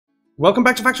Welcome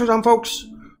back to Factory Town, folks.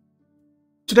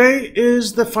 Today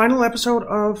is the final episode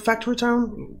of Factory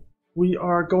Town. We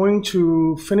are going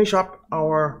to finish up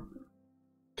our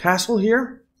castle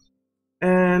here,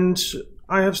 and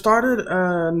I have started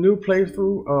a new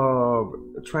playthrough of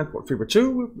Transport Fever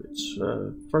 2. It's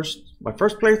my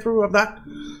first playthrough of that.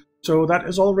 So that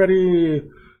is already,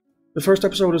 the first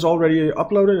episode is already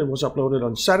uploaded. It was uploaded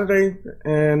on Saturday,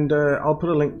 and I'll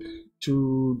put a link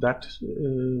to that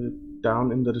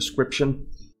down in the description,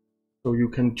 so you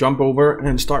can jump over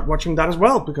and start watching that as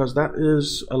well, because that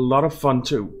is a lot of fun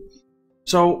too.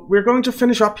 So we're going to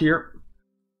finish up here.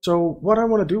 So what I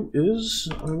want to do is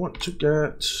I want to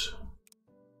get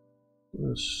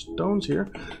the stones here,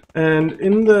 and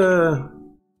in the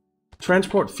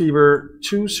Transport Fever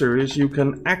 2 series you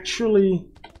can actually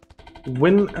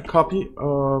win a copy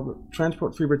of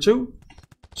Transport Fever 2,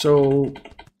 so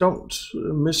don't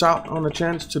miss out on a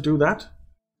chance to do that.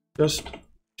 Just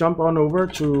jump on over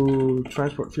to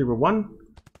Transport Fever 1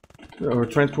 or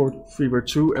Transport Fever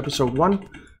 2 episode 1,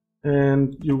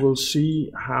 and you will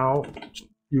see how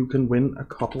you can win a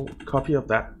copy of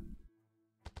that.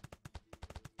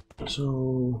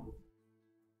 So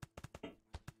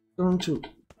going to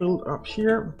build up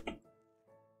here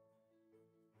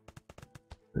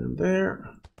and there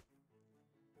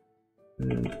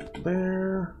and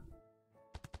there.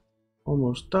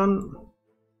 Almost done.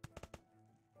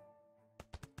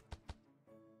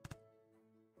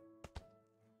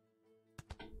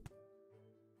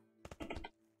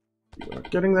 We are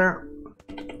getting there.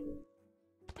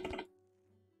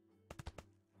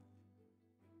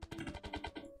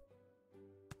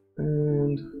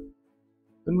 And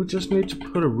then we just need to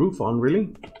put a roof on,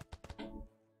 really.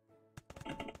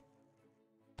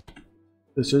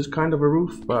 This is kind of a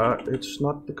roof, but it's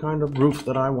not the kind of roof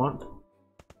that I want.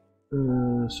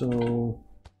 So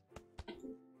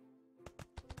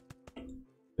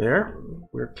there,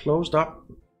 we're closed up,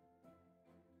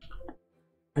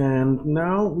 and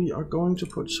now we are going to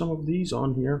put some of these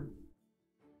on here.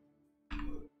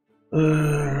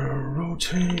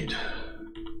 Rotate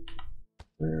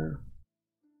there,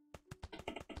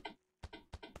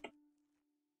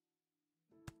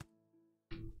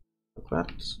 like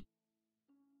that,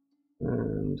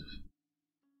 and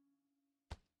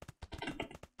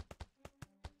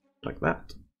like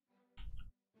that.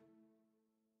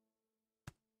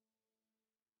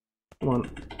 Come on.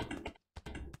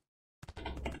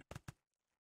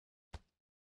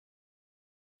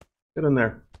 Get in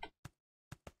there.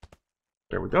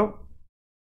 There we go.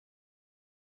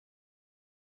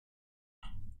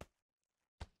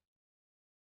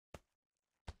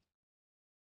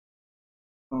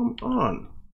 Come on.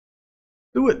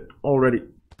 Do it already.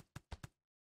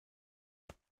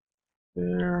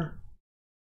 There.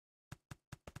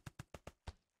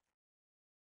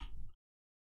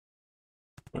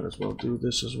 Might as well do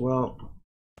this as well.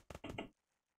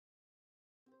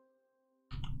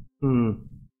 Now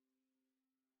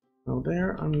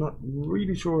there, I'm not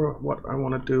really sure what I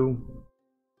want to do.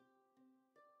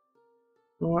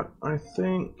 You know what? I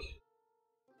think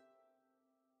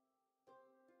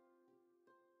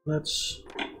let's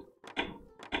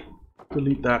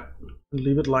delete that and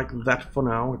leave it like that for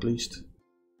now, at least.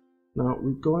 Now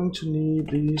we're going to need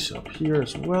these up here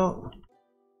as well.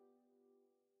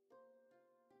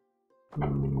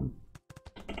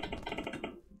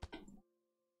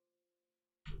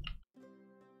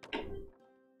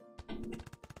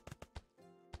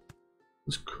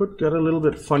 This could get a little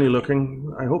bit funny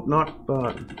looking. I hope not,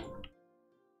 but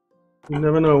you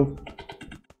never know.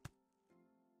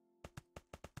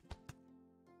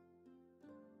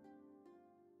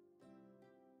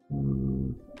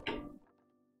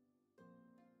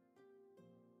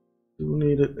 Do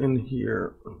need it in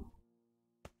here.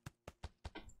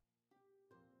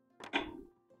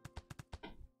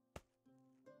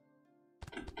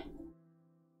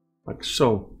 Like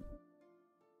so.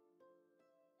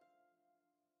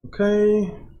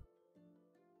 Okay.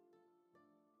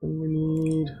 Then we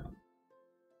need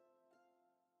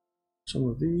some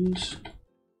of these.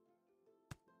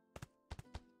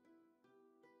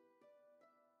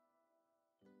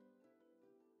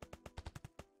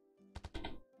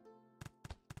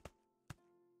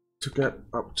 To get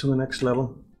up to the next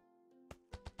level.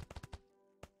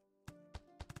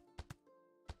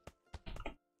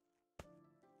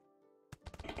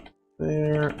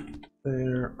 There,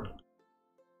 there.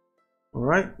 All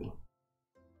right.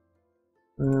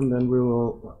 And then we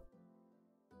will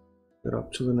get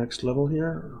up to the next level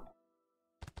here.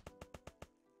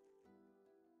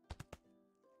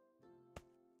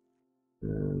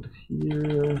 And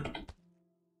here.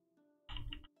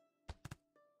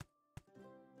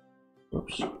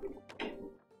 Oops.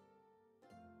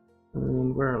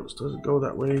 And where else does it go?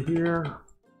 That way here.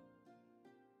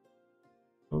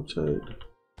 Rotate.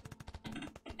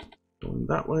 Go in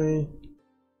that way.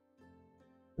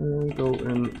 And go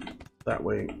in that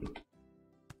way.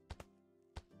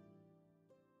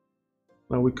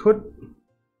 Now we could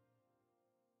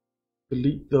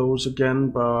delete those again,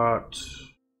 but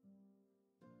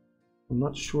I'm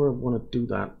not sure I want to do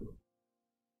that.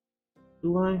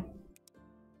 Do I?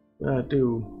 Yeah, I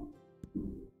do.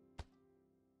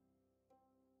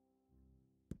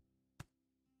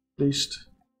 At least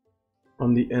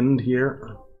on the end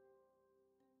here.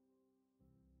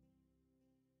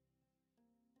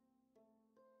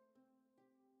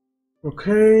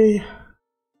 Okay.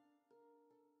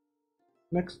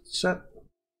 Next set.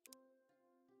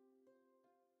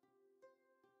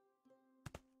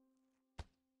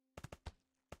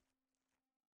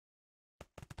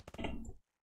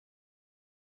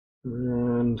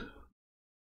 And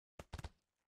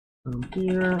down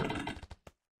here.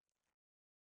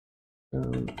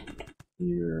 Down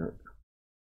here.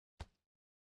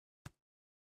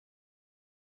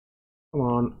 Come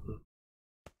on.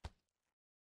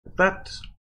 Like that.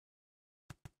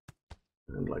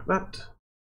 And like that.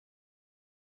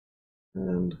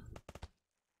 And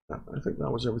that. I think that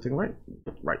was everything, right?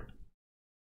 Right.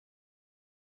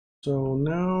 So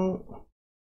now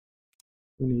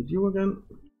we need you again.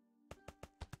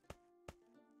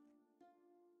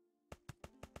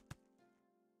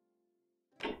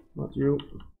 Not you.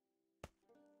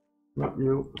 Not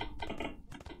you.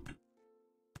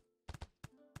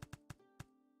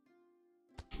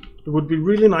 It would be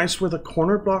really nice with a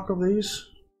corner block of these.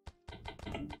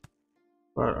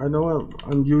 But I know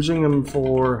I'm using them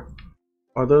for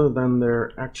other than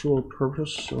their actual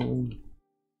purpose, so...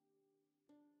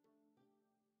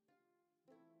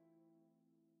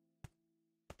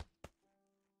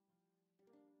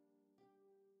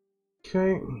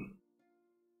 Okay.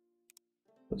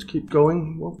 Let's keep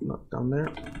going. Well, not down there.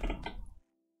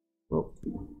 Well,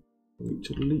 I need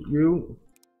to delete you.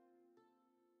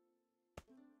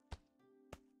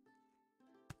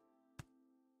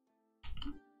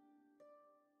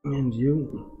 And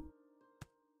you.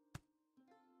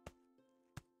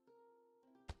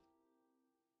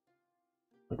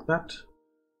 Like that.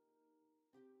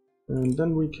 And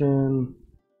then we can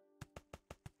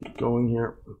keep going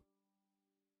here.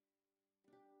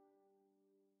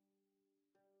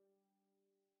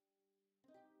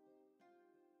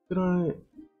 Did I?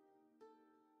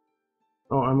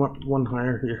 Oh, I'm up one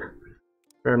higher here.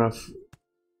 Fair enough.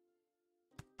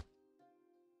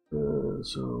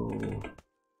 So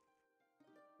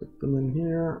put them in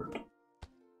here.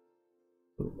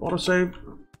 Autosave.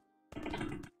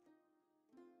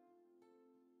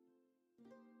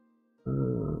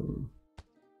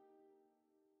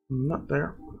 Not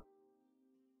there.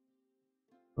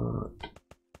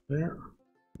 There.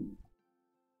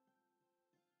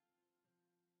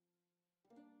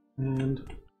 And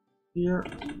here.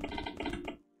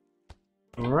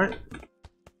 All right.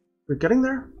 We're getting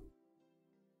there.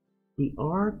 We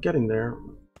are getting there.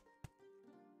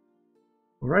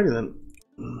 Alrighty then.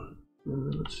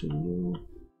 Let's see you.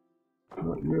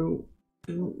 Not you.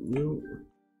 You.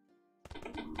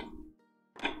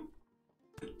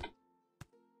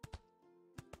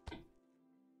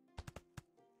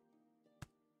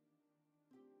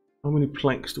 How many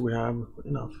planks do we have?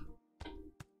 Enough.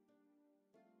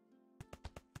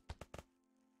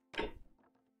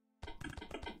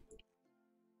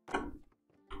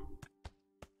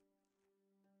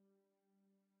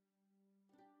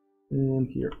 And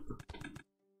here.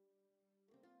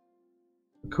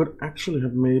 I could actually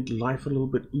have made life a little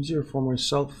bit easier for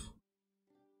myself.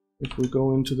 If we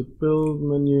go into the build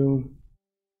menu,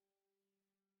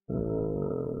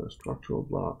 structural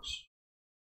blocks.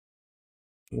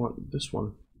 I want this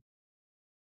one.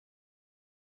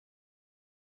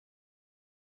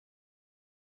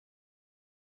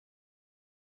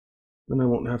 Then I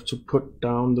won't have to put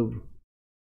down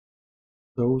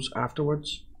those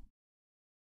afterwards.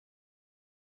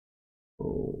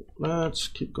 So let's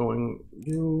keep going.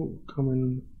 You come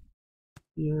in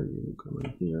here, you come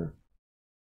in here.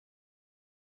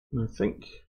 And I think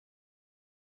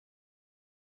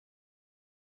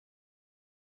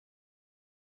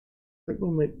we'll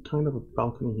make kind of a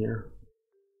balcony here.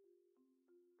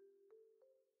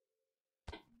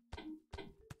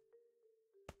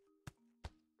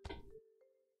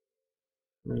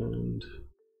 And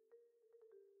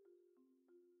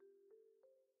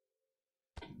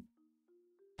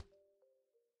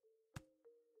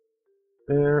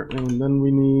there, and then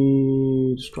we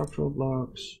need structural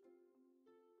blocks.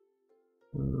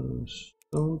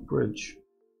 Stone bridge.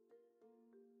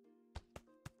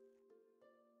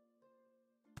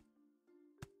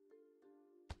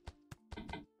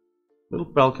 Little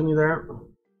balcony there.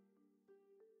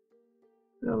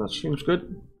 Yeah, that seems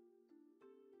good.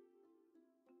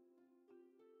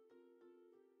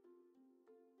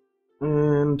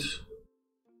 And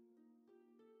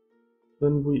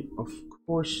then we of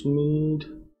course need,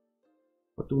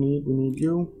 what do we need? We need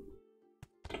you.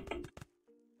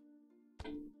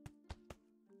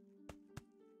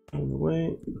 All the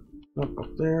way, not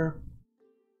up there,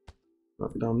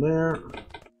 not down there.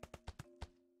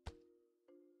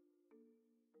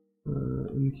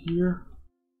 In here.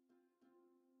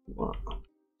 Wow.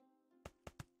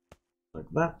 Like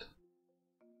that.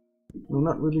 I'm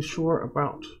not really sure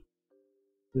about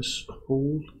this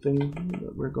whole thing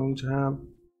that we're going to have.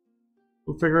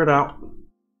 We'll figure it out.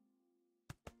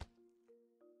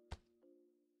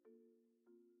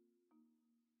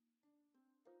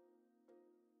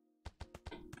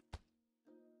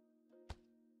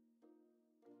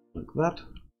 Like that.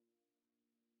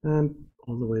 And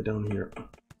all the way down here.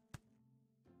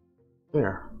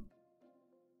 There.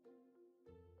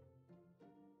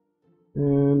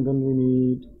 And then we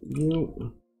need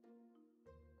you.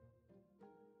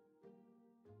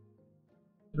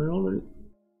 Did I already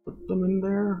put them in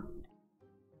there?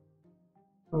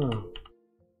 Oh.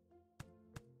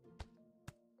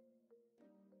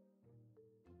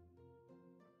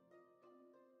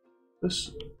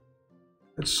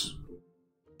 It's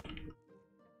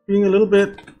being a little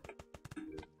bit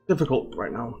difficult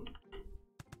right now.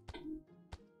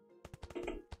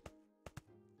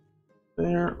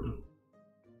 There.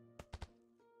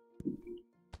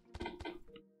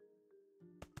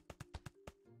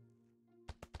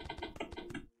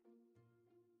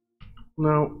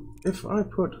 Now, if I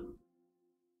put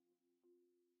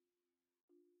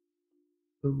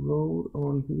the road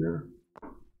on here,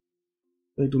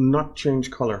 they do not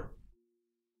change color.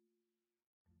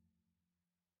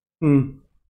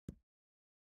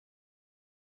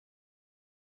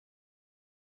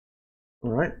 All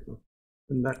right,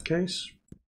 in that case,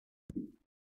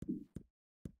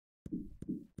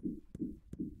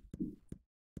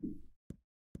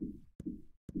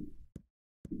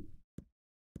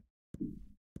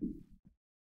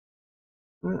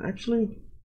 actually,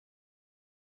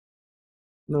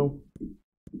 no.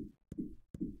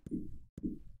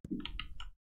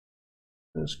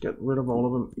 Let's get rid of all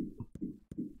of them.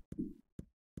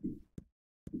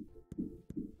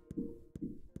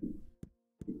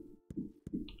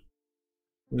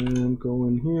 And go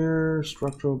in here,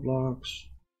 structural blocks,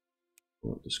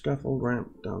 want the scaffold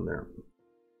ramp down there.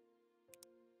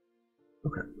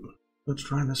 Okay, let's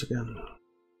try this again.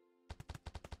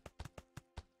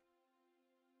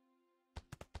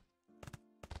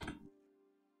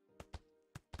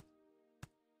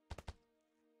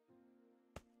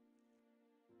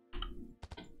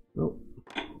 Nope.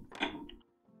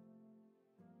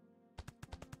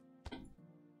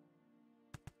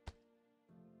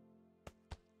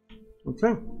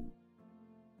 Okay.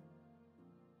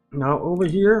 Now over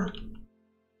here,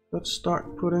 let's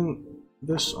start putting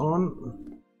this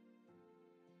on.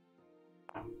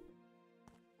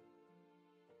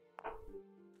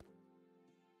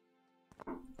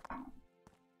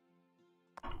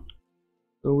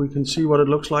 So we can see what it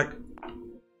looks like.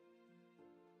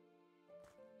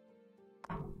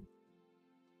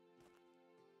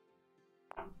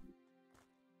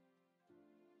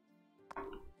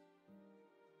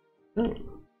 Okay.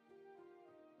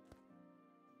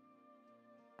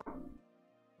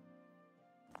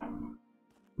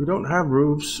 We don't have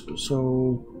roofs,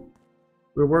 so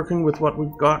we're working with what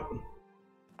we've got.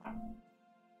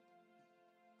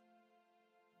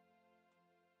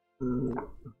 Does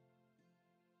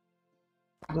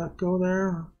that go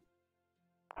there?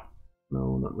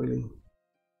 No, not really.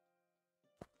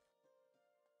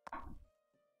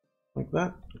 Like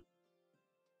that.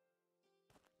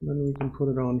 And then we can put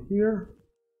it on here.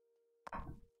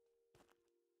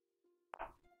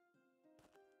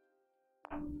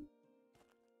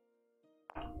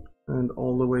 And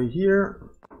all the way here.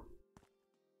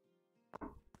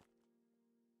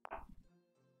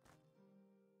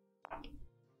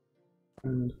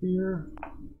 And here.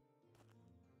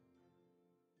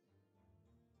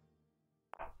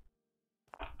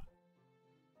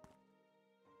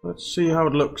 Let's see how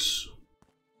it looks.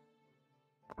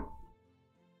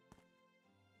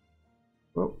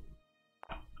 Oh.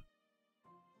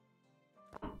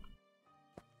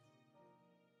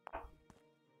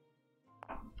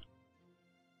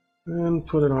 And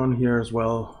put it on here as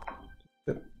well.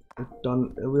 Get it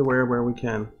done everywhere where we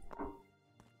can.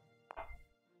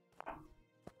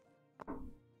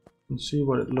 and see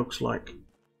what it looks like.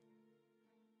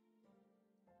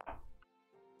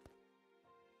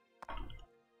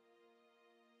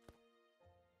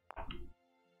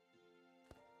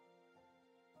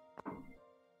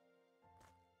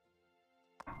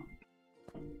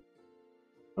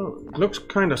 Oh, it looks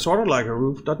kind of sort of like a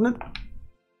roof, doesn't it?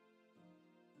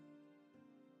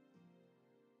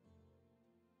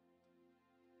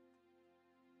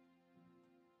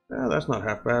 Yeah, that's not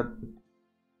half bad.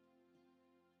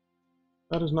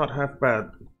 That is not half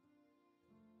bad.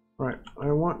 Right,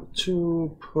 I want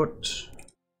to put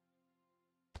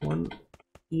one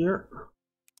here.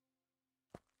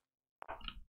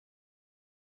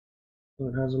 So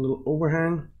it has a little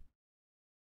overhang.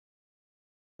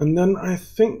 And then I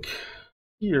think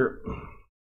here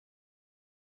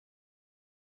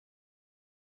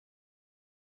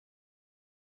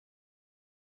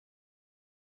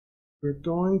we're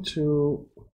going to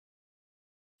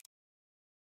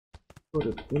put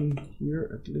it in here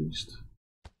at least.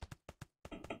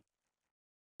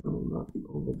 No, not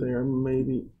over there,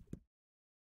 maybe.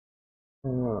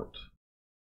 Alright.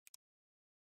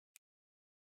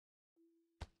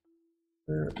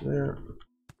 There.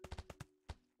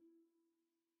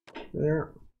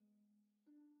 There.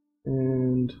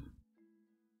 And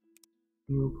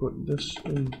we'll put this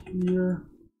in here.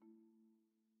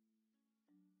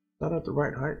 Is that at the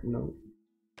right height? No.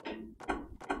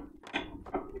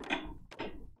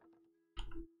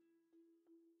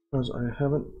 Because I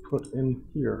haven't put in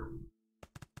here.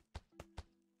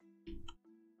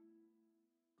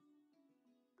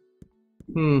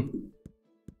 I'm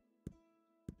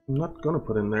not gonna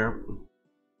put in there.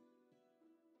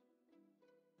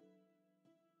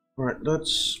 Alright,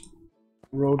 let's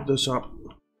road this up.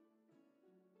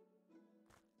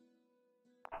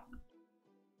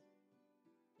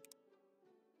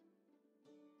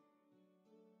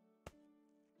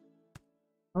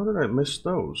 How did I miss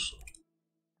those?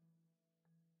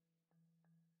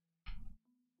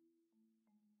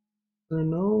 There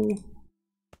no...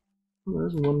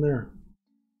 There's one there.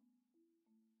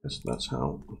 Guess that's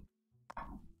how.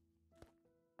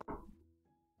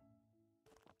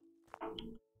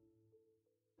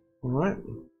 Alright.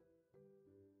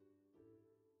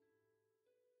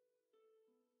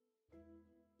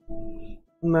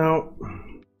 Now,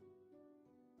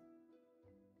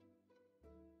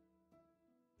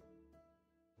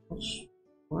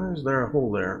 why is there a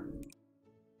hole there?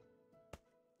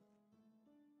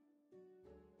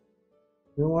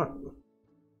 You know what?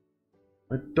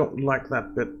 I don't like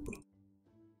that bit.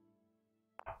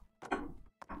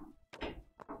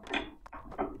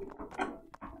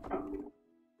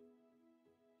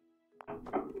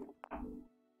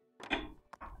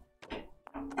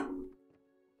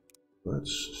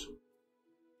 Let's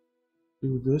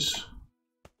do this.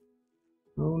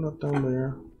 No, not down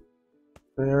there.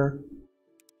 There.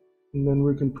 And then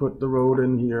we can put the road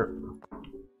in here.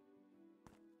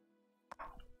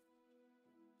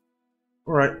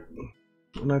 Alright.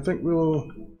 And I think we'll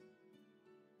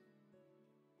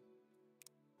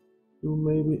do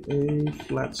maybe a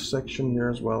flat section here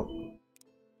as well.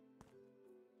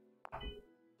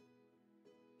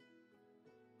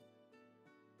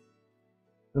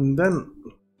 And then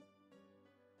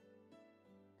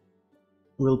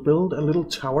we'll build a little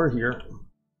tower here.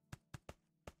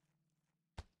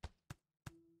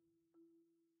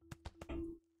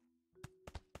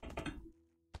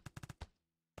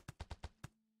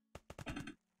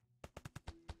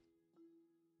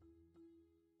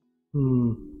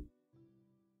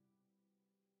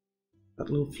 That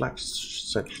little flat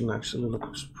section actually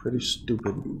looks pretty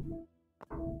stupid.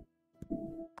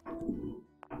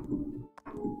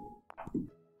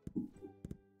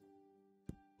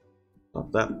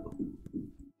 Stop that.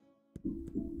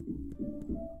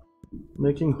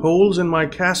 Making holes in my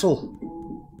castle.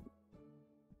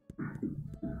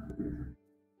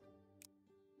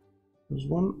 There's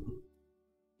one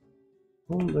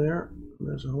hole there.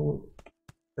 There's a hole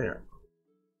there.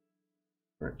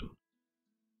 Right.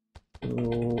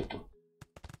 So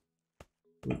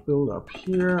we build up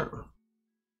here.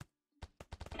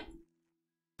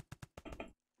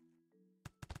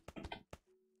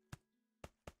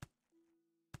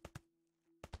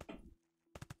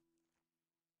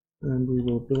 And we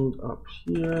will build up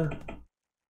here.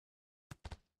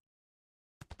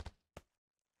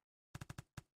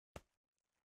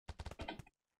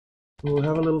 We'll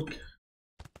have a little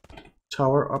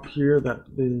tower up here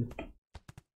that the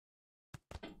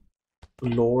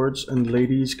lords and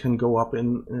ladies can go up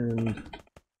in and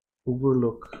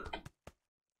overlook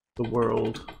the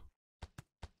world.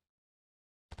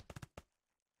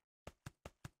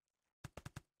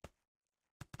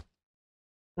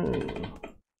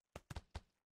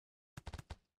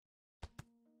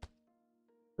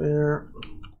 There.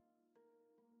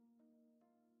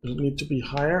 Does it need to be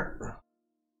higher?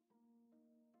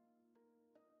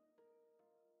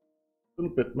 A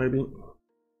little bit, maybe.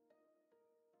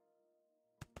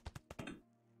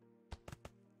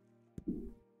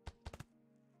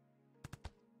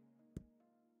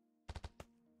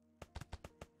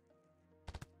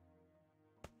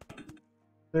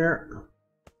 There.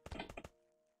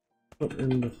 Put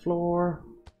in the floor.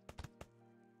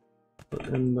 Put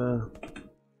in the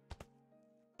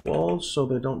walls so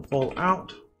they don't fall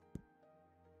out.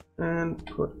 And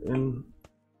put in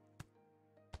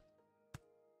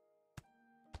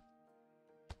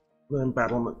the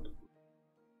embattlement.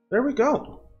 There we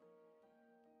go.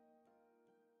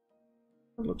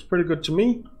 That looks pretty good to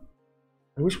me.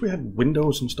 I wish we had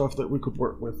windows and stuff that we could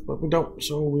work with, but we don't,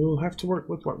 so we'll have to work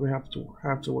with what we have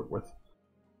to work with.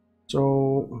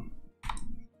 So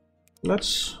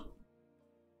let's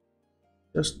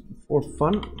just for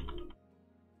fun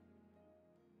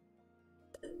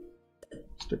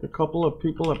stick a couple of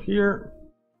people up here.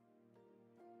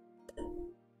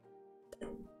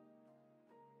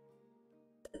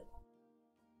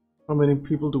 How many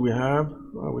people do we have?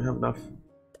 Oh, we have enough.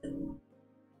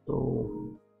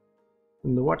 So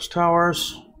in the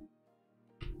watchtowers.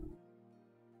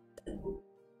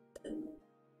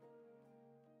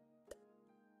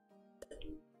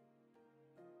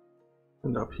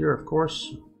 And up here, of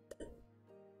course.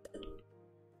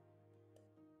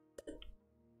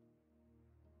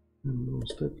 And we'll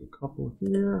stick a couple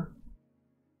here.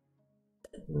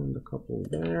 And a couple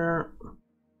there.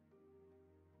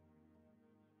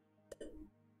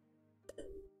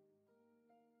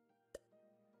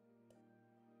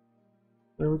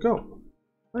 There we go.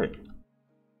 Hey,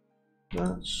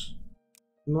 that's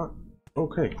not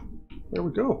okay. There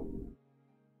we go.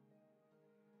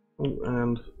 Oh,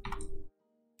 and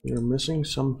we're missing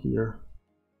some here.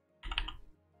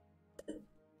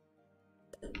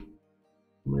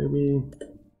 Maybe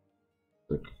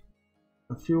stick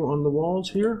a few on the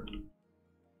walls here.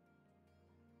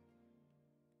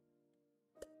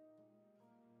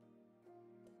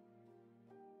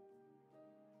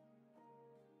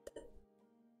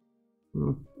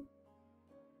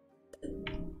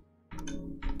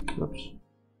 Oops.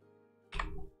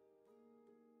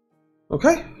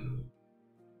 Okay.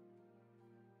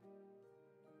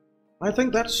 I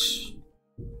think that's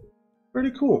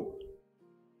pretty cool.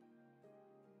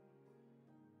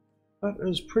 That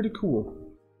is pretty cool.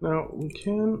 Now we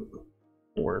can, of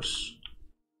course,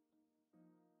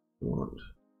 want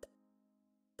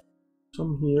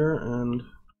some here and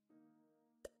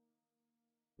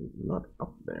not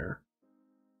up there.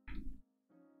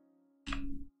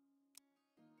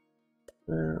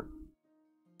 There.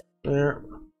 There.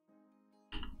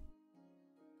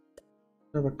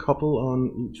 Have a couple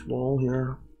on each wall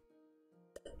here.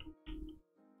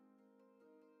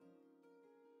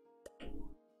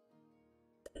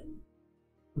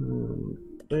 And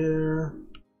there.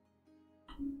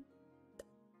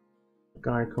 A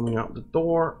guy coming out the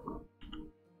door.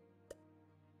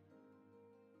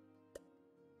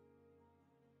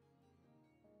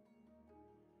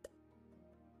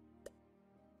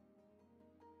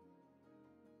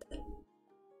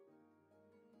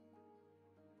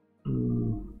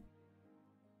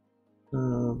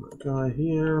 A guy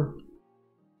here.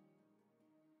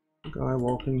 A guy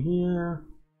walking here.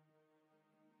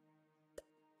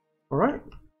 All right.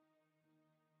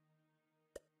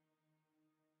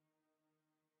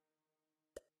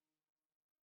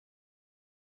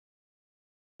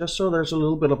 Just so there's a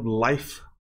little bit of life.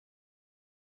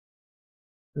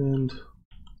 And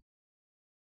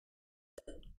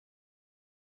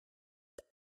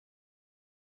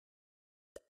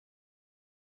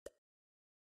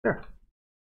there.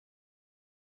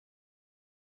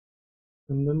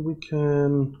 And then we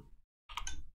can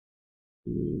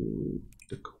do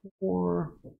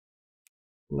decor,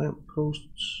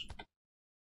 lampposts,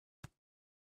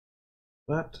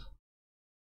 that.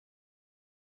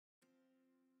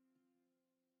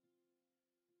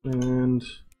 And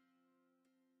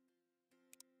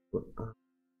put a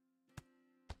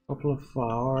couple of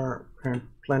flower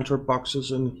planter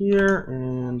boxes in here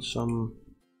and some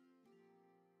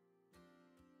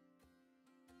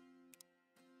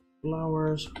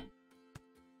flowers.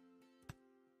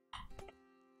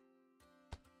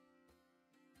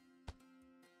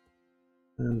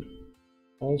 And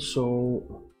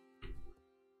also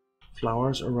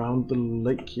flowers around the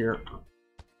lake here.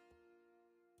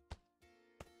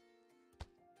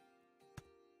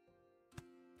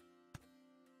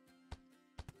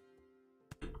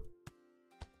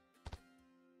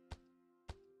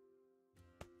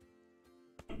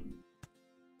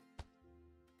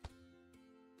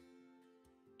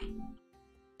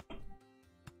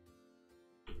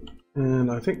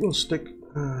 And I think we'll stick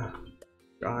a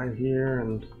guy here,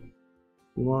 and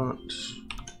we want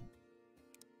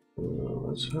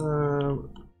let's have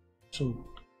some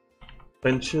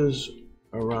benches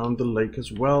around the lake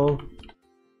as well,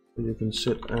 so you can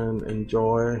sit and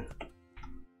enjoy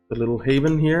the little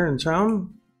haven here in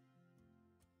town.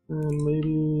 And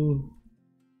maybe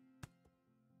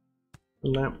a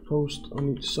lamppost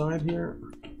on each side here.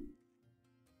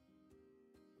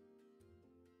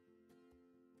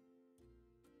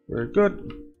 Very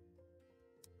good.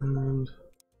 And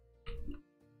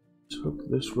let's hook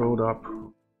this road up.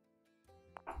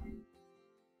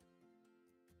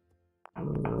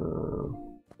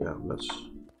 Yeah, let's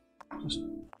just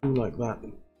do like that.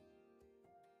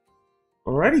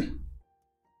 Alrighty.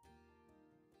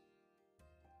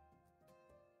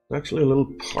 There's actually a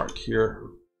little park here.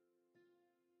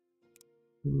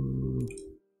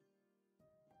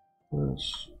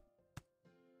 Let's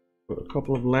put a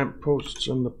couple of lampposts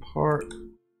in the park.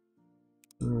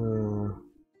 Oh,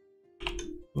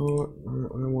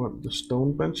 I want the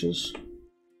stone benches.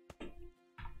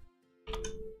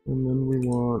 And then we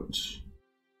want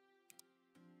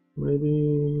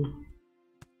maybe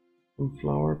some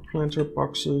flower planter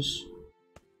boxes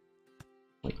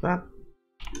like that.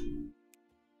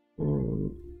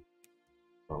 And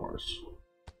flowers.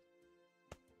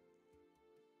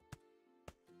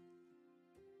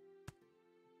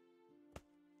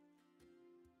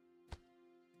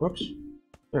 Whoops.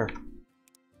 There.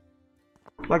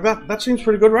 Like that. That seems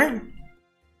pretty good, right?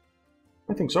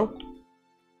 I think so.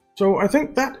 So I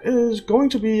think that is going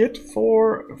to be it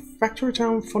for Factory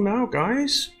Town for now,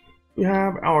 guys. We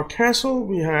have our castle.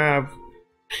 We have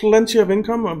plenty of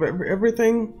income of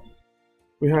everything.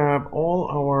 We have all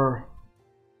our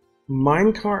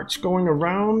mine carts going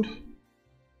around.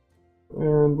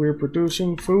 And we're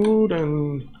producing food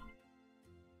and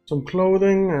some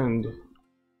clothing and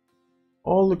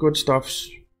all the good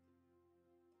stuffs.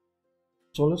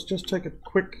 So let's just take a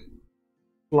quick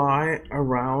fly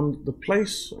around the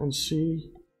place and see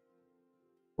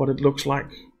what it looks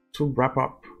like to wrap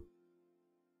up.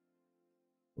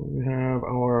 We have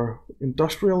our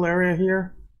industrial area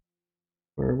here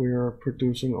where we are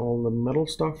producing all the metal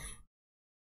stuff,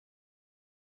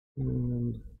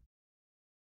 and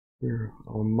here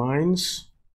are our mines.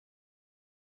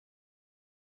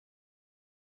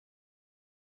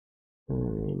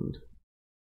 And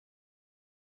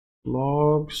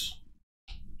logs.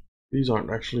 These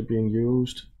aren't actually being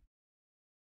used.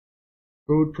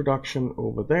 Food production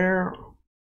over there.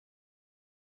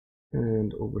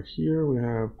 And over here we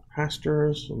have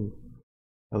pastures and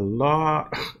a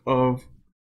lot of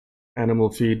animal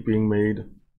feed being made.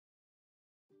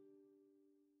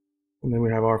 And then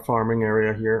we have our farming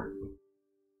area here.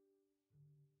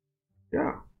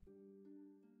 Yeah,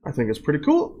 I think it's pretty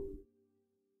cool.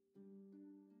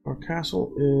 Our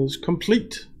castle is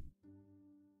complete.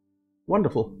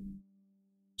 Wonderful.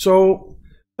 So,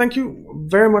 thank you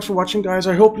very much for watching, guys.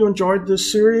 I hope you enjoyed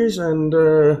this series, and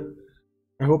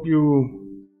I hope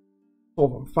you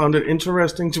found it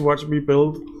interesting to watch me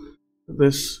build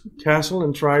this castle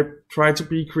and try to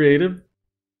be creative.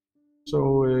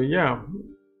 So, yeah.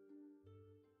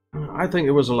 I think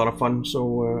it was a lot of fun,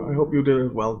 so I hope you did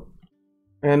as well.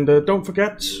 And don't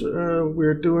forget,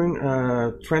 we're doing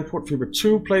a Transport Fever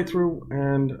 2 playthrough,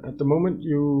 and at the moment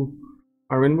you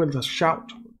are in with a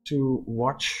shout to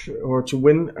watch or to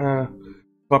win a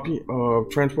copy of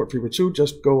Transport Fever 2.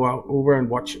 Just go out over and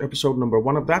watch episode number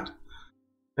 1 of that,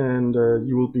 and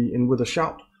you will be in with a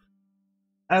shout,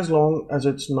 as long as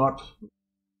it's not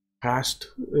past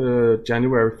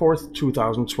January 4th,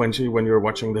 2020 when you're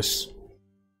watching this.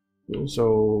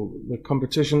 So the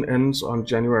competition ends on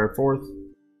January 4th,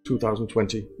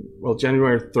 2020. Well,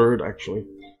 January 3rd actually.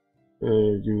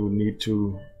 You need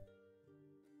to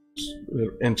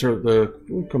enter the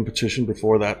competition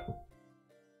before that.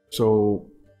 So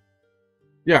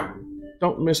yeah,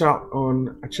 don't miss out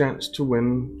on a chance to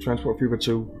win Transport Fever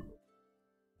 2.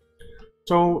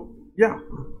 So yeah,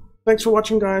 thanks for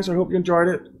watching, guys. I hope you enjoyed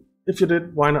it. If you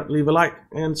did, why not leave a like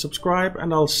and subscribe,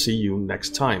 and I'll see you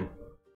next time.